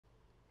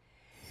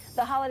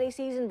The holiday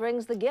season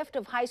brings the gift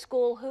of high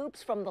school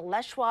hoops from the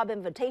Les Schwab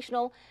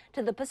Invitational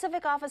to the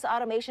Pacific Office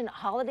Automation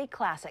Holiday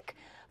Classic.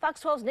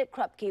 Fox 12's Nick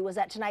Krupke was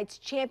at tonight's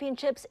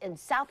championships in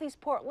Southeast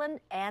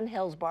Portland and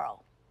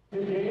Hillsboro.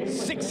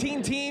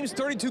 16 teams,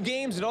 32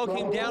 games. It all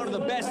came down to the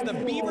best in the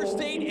Beaver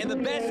State and the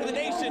best in the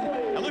nation.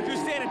 And look who's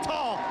standing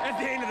tall at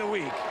the end of the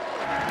week.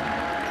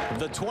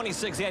 The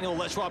 26th annual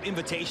Les Schwab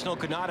Invitational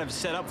could not have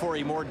set up for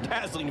a more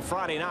dazzling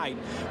Friday night.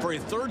 For a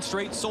third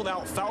straight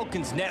sold-out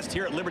Falcons Nest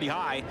here at Liberty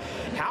High,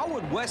 how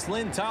would West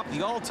Linn top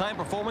the all-time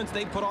performance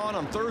they put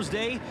on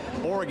Thursday?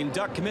 Oregon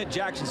Duck commit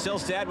Jackson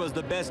Selstad was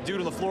the best dude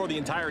on the floor the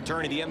entire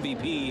tourney, the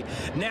MVP.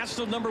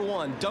 National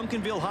 #1,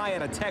 Duncanville High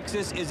out of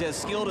Texas is as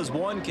skilled as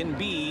one can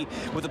be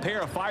with a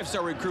pair of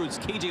five-star recruits,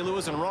 KJ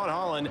Lewis and Ron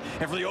Holland.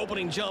 And for the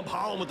opening jump,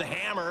 Holland with the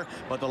hammer,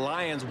 but the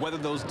Lions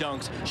weathered those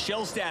dunks.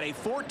 Selstad a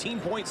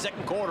 14-point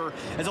second quarter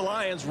as the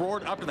Lions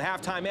roared up to the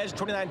halftime edge,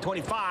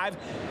 29-25.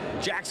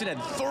 Jackson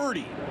had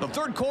 30. The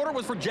third quarter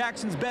was for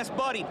Jackson's best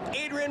buddy,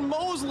 Adrian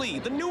Mosley,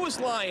 the newest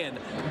Lion.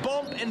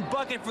 Bump and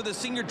bucket for the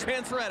senior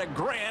transfer out of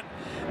Grant.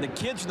 The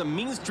kids from the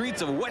mean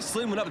streets of West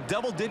Linn went up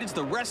double digits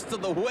the rest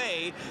of the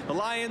way. The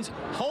Lions'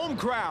 home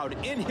crowd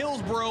in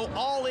Hillsboro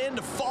all in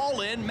to fall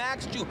in.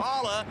 Max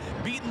Juhala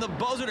beating the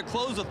buzzer to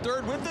close the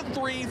third with the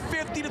three,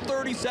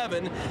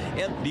 50-37.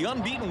 And the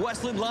unbeaten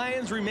West Linn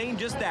Lions remain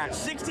just that,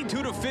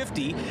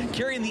 62-50,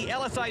 carrying the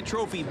LSI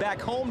trophy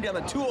back home down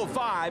the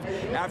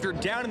 205 after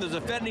downing the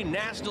defending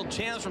national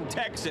champs from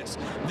Texas.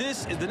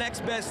 This is the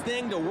next best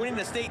thing to winning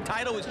the state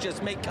title, which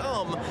just may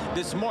come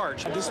this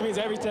March. This means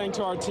everything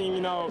to our team. You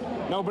know,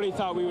 nobody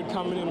thought we would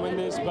come in and win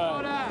this,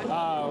 but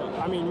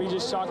I mean, we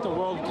just shocked the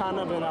world kind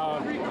of,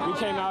 and we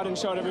came out and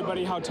showed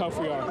everybody how tough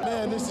we are.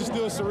 Man, this is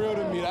still surreal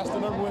to me. That's the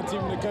 #1 team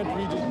in the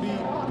country. We just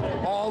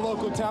beat all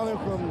local talent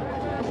from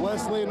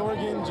West Linn,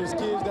 Oregon, just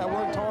kids that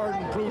worked hard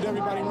and proved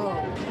everybody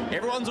wrong.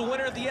 Everyone's a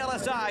winner at the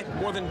LSI.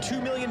 More than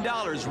 $2 million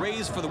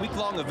raised for the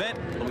week-long event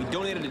will be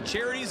donated to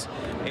charities.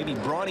 Maybe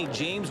Bronny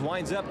James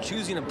winds up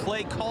choosing to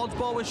play college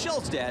ball with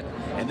Selstad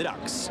and the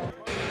Ducks.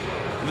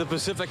 The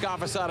Pacific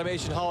Office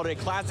Automation Holiday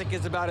Classic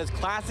is about as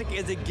classic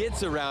as it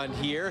gets around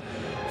here.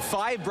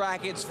 5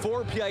 brackets,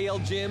 4 PIL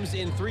gyms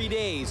in 3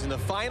 days. In the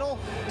final,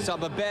 saw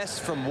the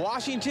best from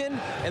Washington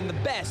and the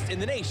best in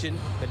the nation,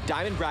 the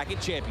Diamond Bracket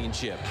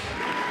Championship.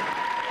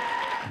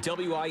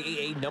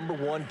 WIAA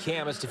 #1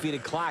 Camas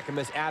defeated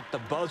Clackamas at the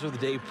buzzer the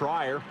day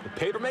prior. The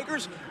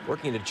Papermakers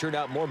working to churn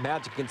out more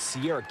magic against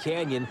Sierra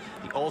Canyon,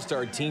 the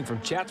all-star team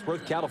from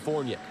Chatsworth,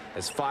 California,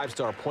 as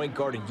 5-star point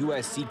guard and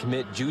USC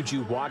commit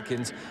Juju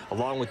Watkins,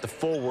 along with the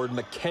forward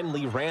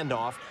McKinley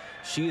Randolph.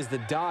 She is the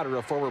daughter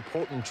of former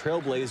Portland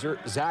Trailblazer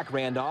Zach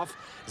Randolph.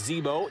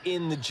 Zebo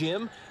in the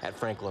gym at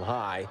Franklin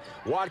High.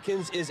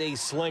 Watkins is a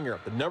slinger,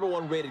 the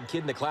 #1 rated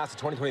kid in the class of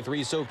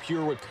 2023, so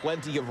pure with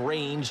plenty of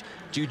range.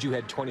 Juju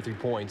had 23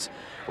 points.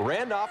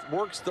 Randolph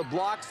works the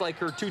blocks like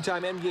her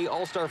 2-time NBA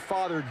All-Star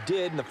father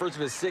did in the first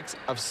of his 6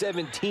 of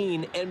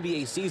 17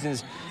 NBA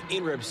seasons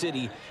in Reb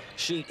City.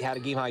 She had a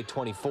game-high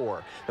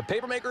 24. The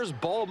Papermakers'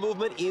 ball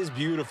movement is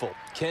beautiful.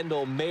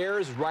 Kendall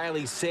Mayers,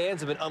 Riley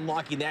Sands have been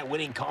unlocking that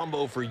winning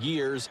combo for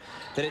years.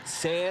 Then it's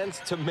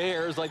Sands to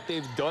Mayers like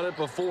they've done it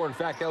before. In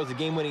fact, that was a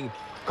game-winning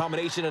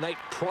combination a night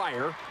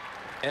prior.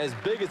 As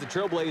big as the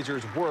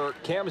Trailblazers were,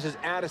 Camas's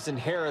Addison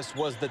Harris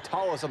was the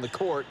tallest on the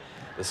court.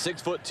 The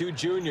 6'2"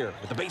 junior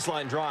with the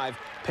baseline drive.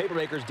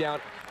 Papermakers down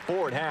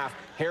 4 at half.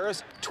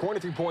 Harris,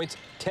 23 points,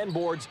 10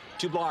 boards,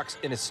 2 blocks,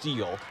 and a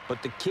steal.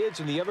 But the kids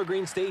from the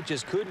Evergreen State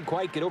just couldn't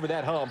quite get over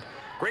that hump.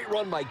 Great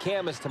run by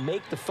Camas to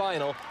make the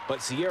final,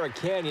 but Sierra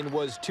Canyon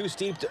was too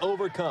steep to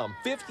overcome.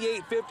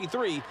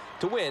 58-53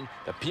 to win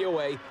the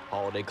POA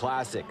Holiday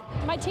Classic.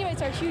 My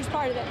teammates are a huge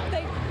part of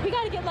it. We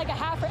got to get like a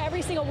half for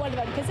every single one of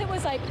them, because it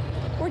was like,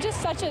 we're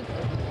just such a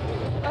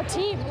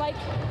team. Like,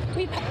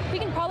 we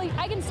can probably,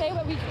 I can say,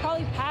 but we can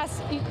probably pass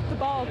the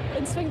ball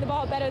and swing the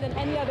ball better than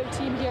any other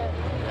team here,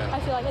 I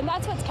feel like. And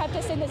that's what's kept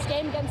us in this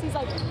game against these,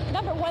 like,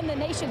 #1 in the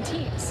nation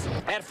teams.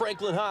 At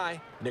Franklin High,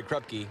 Nick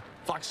Krupke,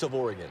 Fox 12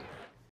 Oregon.